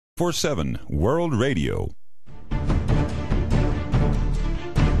24/7 World Radio.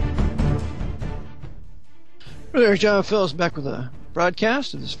 Brother John Phelps back with a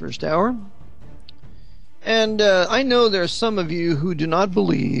broadcast of this first hour. And I know there are some of you who do not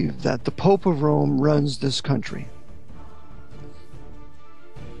believe that the Pope of Rome runs this country.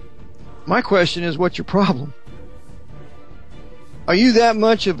 My question is, what's your problem? Are you that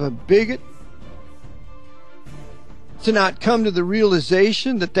much of a bigot to not come to the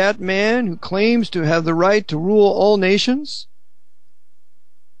realization that that man who claims to have the right to rule all nations,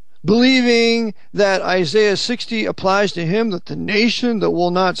 believing that Isaiah 60 applies to him, that the nation that will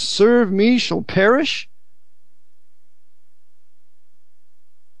not serve me shall perish?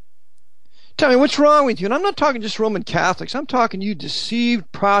 Tell me, what's wrong with you? And I'm not talking just Roman Catholics. I'm talking you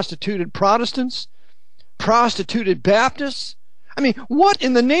deceived, prostituted Protestants, prostituted Baptists. I mean, what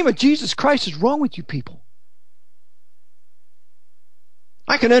in the name of Jesus Christ is wrong with you people?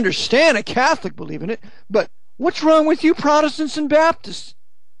 I can understand a Catholic believing it, but what's wrong with you Protestants and Baptists?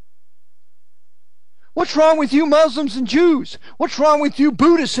 What's wrong with you Muslims and Jews? What's wrong with you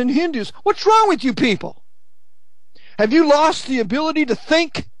Buddhists and Hindus? What's wrong with you people? Have you lost the ability to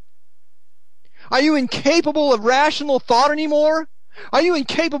think? Are you incapable of rational thought anymore? Are you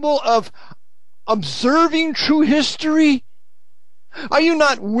incapable of observing true history? Are you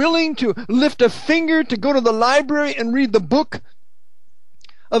not willing to lift a finger to go to the library and read the book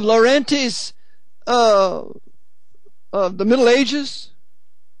of Laurentius of the Middle Ages?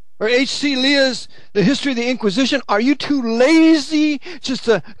 Or H.C. Leah's The History of the Inquisition? Are you too lazy just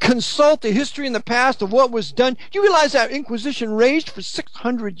to consult the history in the past of what was done? Do you realize that Inquisition raged for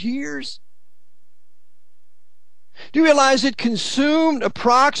 600 years? Do you realize it consumed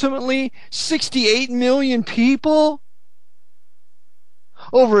approximately 68 million people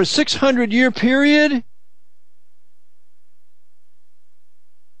over a 600-year period?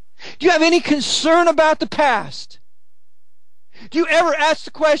 Do you have any concern about the past? Do you ever ask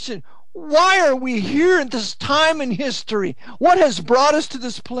the question, why are we here at this time in history? What has brought us to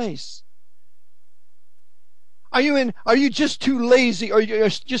this place? Are you just too lazy, or are you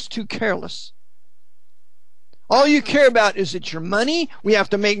just too careless? All you care about is it's your money. We have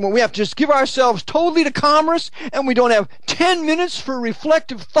to make more. We have to just give ourselves totally to commerce, and we don't have 10 minutes for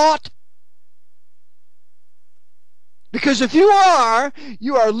reflective thought. Because if you are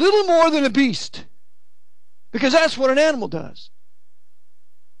little more than a beast. Because that's what an animal does.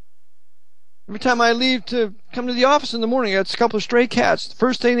 Every time I leave to come to the office in the morning, I got a couple of stray cats. The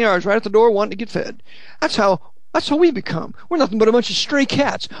first thing they are is right at the door wanting to get fed. That's how we become. We're nothing but a bunch of stray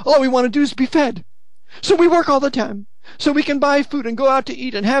cats. All we want to do is be fed. So we work all the time, so we can buy food and go out to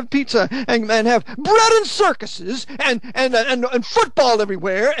eat and have pizza and have bread and circuses and football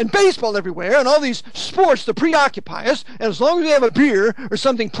everywhere and baseball everywhere and all these sports to preoccupy us. And as long as we have a beer or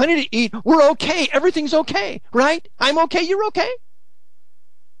something plenty to eat, we're okay. Everything's okay, right? I'm okay, you're okay.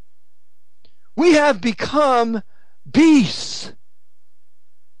 We have become beasts.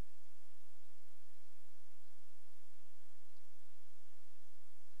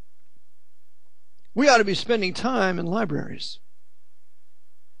 We ought to be spending time in libraries.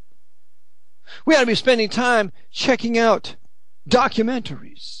 We ought to be spending time checking out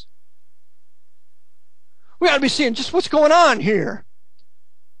documentaries. We ought to be seeing just what's going on here.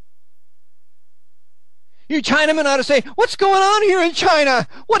 You Chinamen ought to say, what's going on here in China?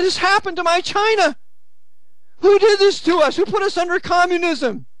 What has happened to my China? Who did this to us? Who put us under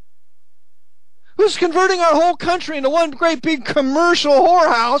communism? Who's converting our whole country into one great big commercial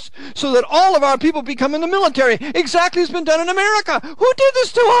whorehouse so that all of our people become in the military? Exactly as has been done in America. Who did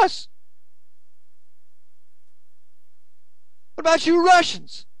this to us? What about you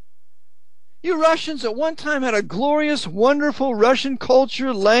Russians? You Russians at one time had a glorious, wonderful Russian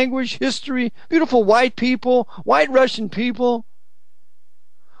culture, language, history, beautiful white people, white Russian people.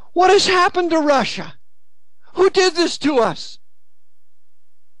 What has happened to Russia? Who did this to us?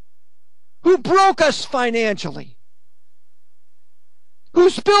 Who broke us financially?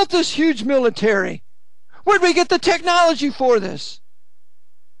 Who's built this huge military? Where did we get the technology for this?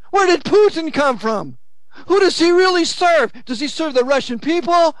 Where did Putin come from? Who does he really serve? Does he serve the Russian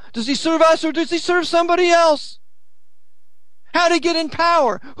people? Does he serve us, or does he serve somebody else? How did he get in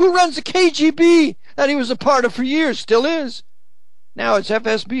power? Who runs the KGB that he was a part of for years, still is? Now it's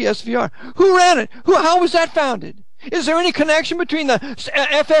FSB, SVR. Who ran it? How was that founded? Is there any connection between the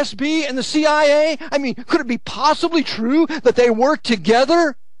FSB and the CIA? I mean, could it be possibly true that they work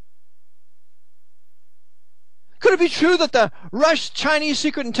together? Could it be true that the Chinese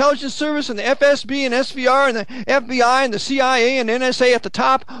Secret Intelligence Service and the FSB and SVR and the FBI and the CIA and NSA at the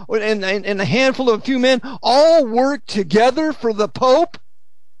top and a handful of a few men all work together for the Pope?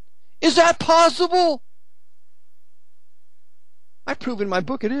 Is that possible? I prove in my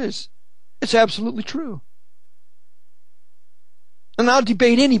book it is. It's absolutely true. And I'll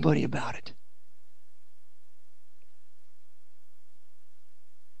debate anybody about it.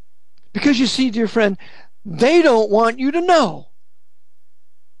 Because you see, dear friend, they don't want you to know.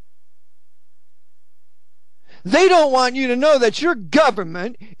 They don't want you to know that your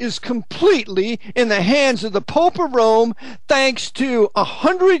government is completely in the hands of the Pope of Rome, thanks to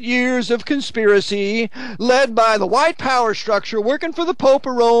 100 years of conspiracy led by the white power structure working for the Pope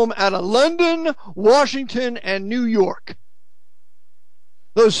of Rome out of London, Washington, and New York.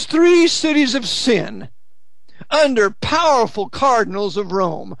 Those three cities of sin under powerful cardinals of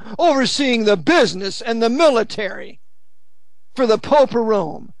Rome, overseeing the business and the military for the Pope of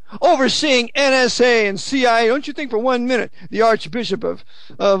Rome, overseeing NSA and CIA. Don't you think for 1 minute the Archbishop of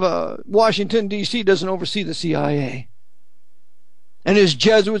Washington, D.C. doesn't oversee the CIA? And his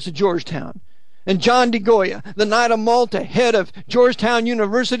Jesuits at Georgetown. And John de Goya, the Knight of Malta, head of Georgetown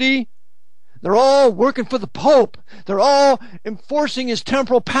University, they're all working for the Pope. They're all enforcing his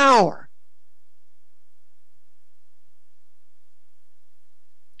temporal power.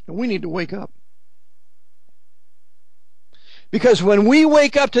 And we need to wake up. Because when we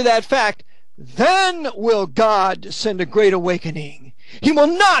wake up to that fact, then will God send a great awakening. He will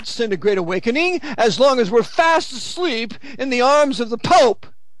not send a great awakening as long as we're fast asleep in the arms of the Pope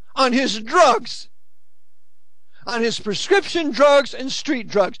on his drugs, on his prescription drugs and street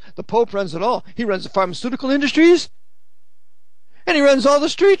drugs. The Pope runs it all. He runs the pharmaceutical industries, and he runs all the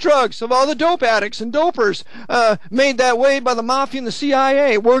street drugs of all the dope addicts and dopers made that way by the mafia and the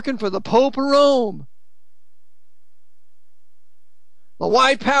CIA working for the Pope of Rome. The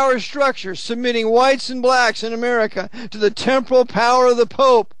white power structure submitting whites and blacks in America to the temporal power of the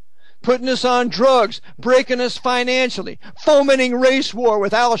Pope, putting us on drugs, breaking us financially, fomenting race war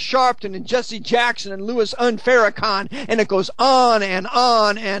with Al Sharpton and Jesse Jackson and Louis Farrakhan, and it goes on and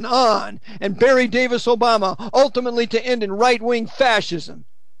on and on. And Barry Davis Obama, ultimately to end in right-wing fascism.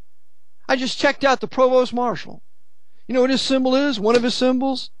 I just checked out the Provost Marshal. You know what his symbol is? One of his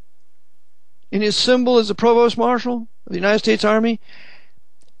symbols? And his symbol is the Provost Marshal of the United States Army.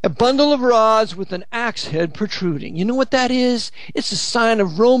 A bundle of rods with an axe head protruding. You know what that is? It's a sign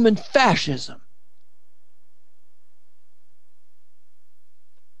of Roman fascism.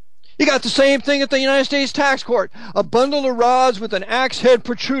 You got the same thing at the United States Tax Court. A bundle of rods with an axe head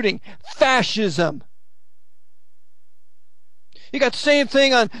protruding. Fascism. You got the same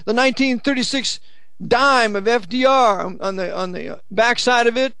thing on the 1936 dime of FDR. On the backside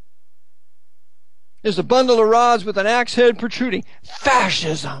of it, there's a bundle of rods with an axe head protruding.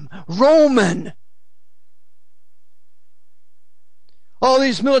 Fascism. Roman. All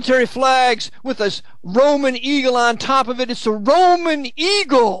these military flags with this Roman eagle on top of it. It's a Roman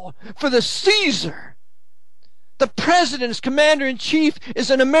eagle for the Caesar. The president, as commander-in-chief, is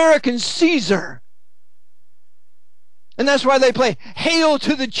an American Caesar. And that's why they play Hail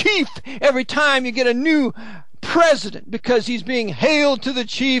to the Chief every time you get a new president, because he's being hailed to the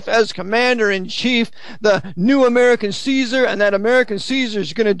chief as commander-in-chief, the new American Caesar, and that American Caesar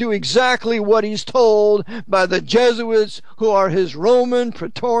is going to do exactly what he's told by the Jesuits, who are his Roman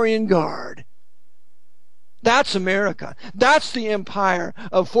Praetorian Guard. That's America. That's the empire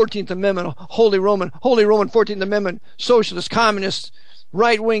of 14th Amendment, Holy Roman 14th Amendment, socialist, communist,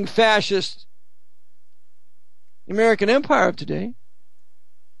 right-wing, fascist, American empire of today.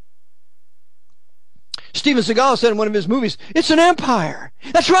 Steven Seagal said in one of his movies, it's an empire.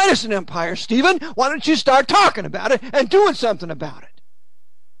 That's right, it's an empire, Steven. Why don't you start talking about it and doing something about it?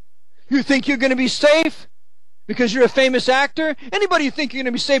 You think you're going to be safe because you're a famous actor? Anybody who think you're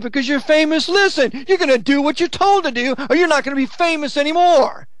going to be safe because you're famous, listen, you're going to do what you're told to do, or you're not going to be famous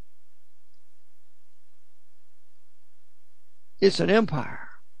anymore. It's an empire.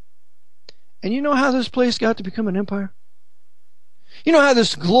 And you know how this place got to become an empire? You know how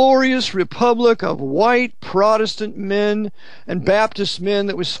this glorious republic of white Protestant men and Baptist men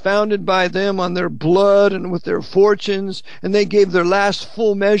that was founded by them on their blood and with their fortunes, and they gave their last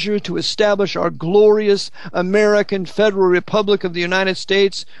full measure to establish our glorious American Federal Republic of the United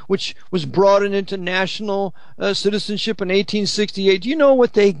States, which was brought into national citizenship in 1868. Do you know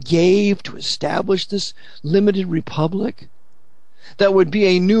what they gave to establish this limited republic? That would be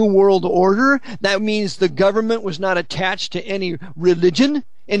a new world order. That means the government was not attached to any religion,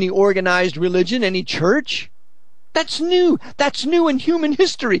 any organized religion, any church. That's new. That's new in human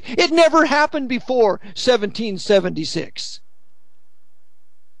history. It never happened before 1776.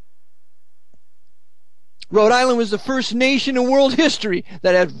 Rhode Island was the first nation in world history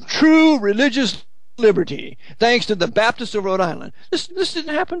that had true religious liberty, thanks to the Baptists of Rhode Island. This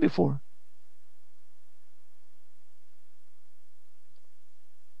didn't happen before.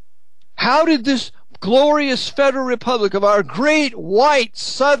 How did this glorious federal republic of our great white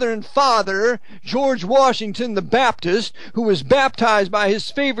southern father, George Washington the Baptist, who was baptized by his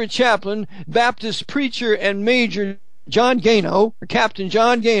favorite chaplain, Baptist preacher and Major John Gano, or Captain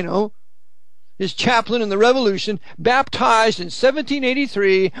John Gano, his chaplain in the Revolution, baptized in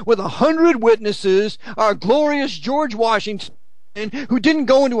 1783 with 100 witnesses, our glorious George Washington, who didn't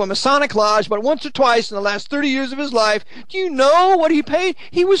go into a Masonic lodge but once or twice in the last 30 years of his life. Do you know what he paid?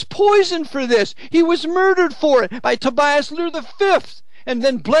 He was poisoned for this. He was murdered for it by Tobias Lear V, and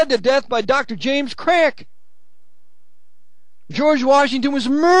then bled to death by Dr. James Craik. George Washington was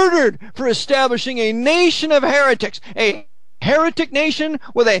murdered for establishing a nation of heretics, a heretic nation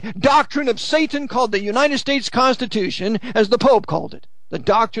with a doctrine of Satan called the United States Constitution, as the Pope called it, a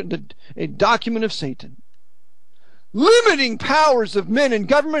document of Satan. Limiting powers of men in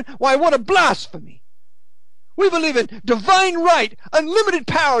government, why, what a blasphemy! We believe in divine right, unlimited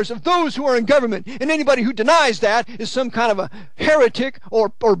powers of those who are in government, and anybody who denies that is some kind of a heretic or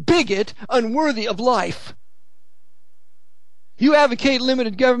bigot unworthy of life. You advocate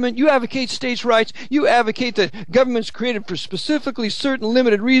limited government, you advocate states' rights, you advocate that government's created for specifically certain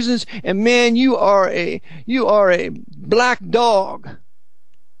limited reasons, and man, you are a black dog,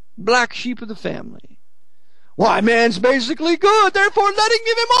 black sheep of the family. Why, man's basically good, therefore let him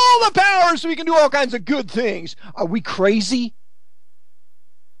give him all the power so he can do all kinds of good things. Are we crazy?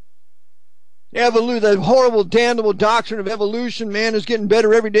 The horrible, damnable doctrine of evolution, man is getting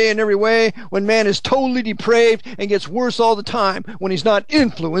better every day in every way, when man is totally depraved and gets worse all the time when he's not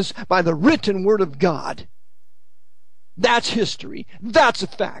influenced by the written word of God. That's history. That's a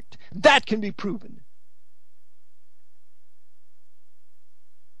fact. That can be proven.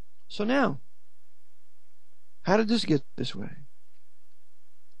 So now, how did this get this way?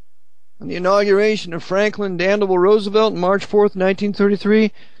 On the inauguration of Franklin Delano Roosevelt on March 4th,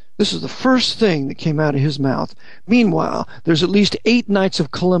 1933, this is the first thing that came out of his mouth. Meanwhile, there's at least 8 Knights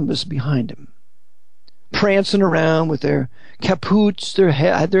of Columbus behind him, prancing around with their capoots,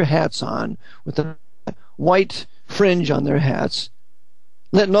 had their hats on, with a white fringe on their hats,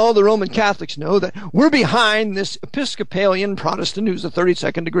 letting all the Roman Catholics know that we're behind this Episcopalian Protestant who's a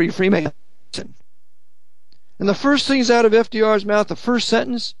 32nd degree Freemason. And the first thing's out of FDR's mouth, the first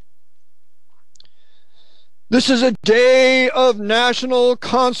sentence, this is a day of national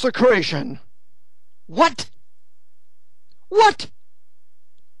consecration. What? What?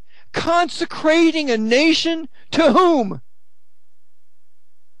 Consecrating a nation to whom?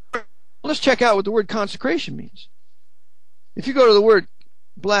 Let's check out what the word consecration means. If you go to the word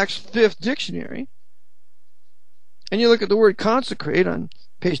Black's Fifth Dictionary, and you look at the word consecrate on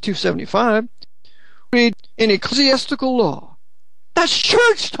page 275, read in ecclesiastical law. That's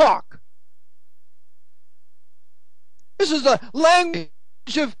church talk. This is the language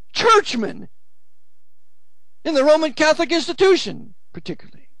of churchmen in the Roman Catholic institution,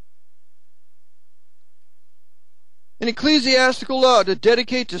 particularly. In ecclesiastical law, to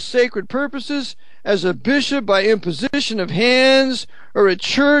dedicate to sacred purposes as a bishop by imposition of hands, or a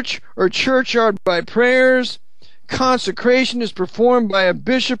church or churchyard by prayers. Consecration is performed by a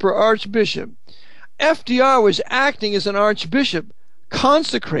bishop or archbishop. FDR was acting as an archbishop,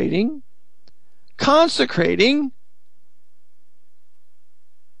 consecrating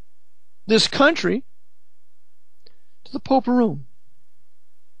this country to the Pope of Rome.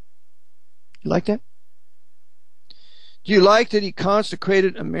 You like that? Do you like that he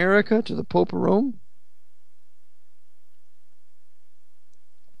consecrated America to the Pope of Rome?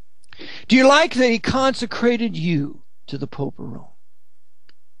 Do you like that he consecrated you to the Pope of Rome?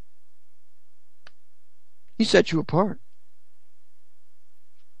 He set you apart.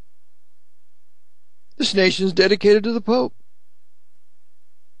 This nation is dedicated to the Pope.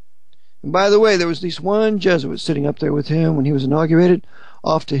 And by the way, there was at least one Jesuit sitting up there with him when he was inaugurated,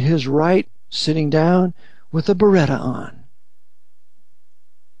 off to his right, sitting down with a beretta on.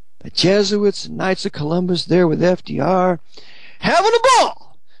 The Jesuits and Knights of Columbus there with FDR, having a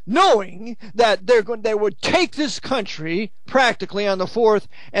ball, knowing that they would take this country practically on the 4th,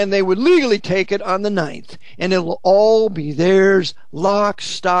 and they would legally take it on the 9th. And it will all be theirs, lock,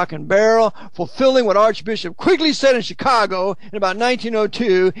 stock, and barrel, fulfilling what Archbishop Quigley said in Chicago in about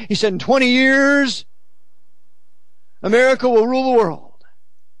 1902. He said, in 20 years, America will rule the world.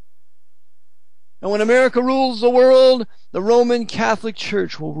 And when America rules the world, the Roman Catholic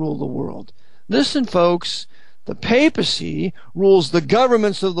Church will rule the world. Listen, folks, The papacy rules the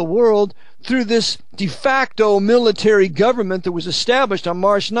governments of the world through this de facto military government that was established on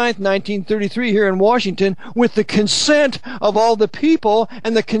March 9th, 1933 here in Washington with the consent of all the people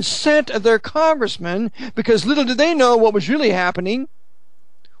and the consent of their congressmen, because little did they know what was really happening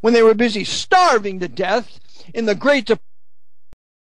when they were busy starving to death in the Great Depression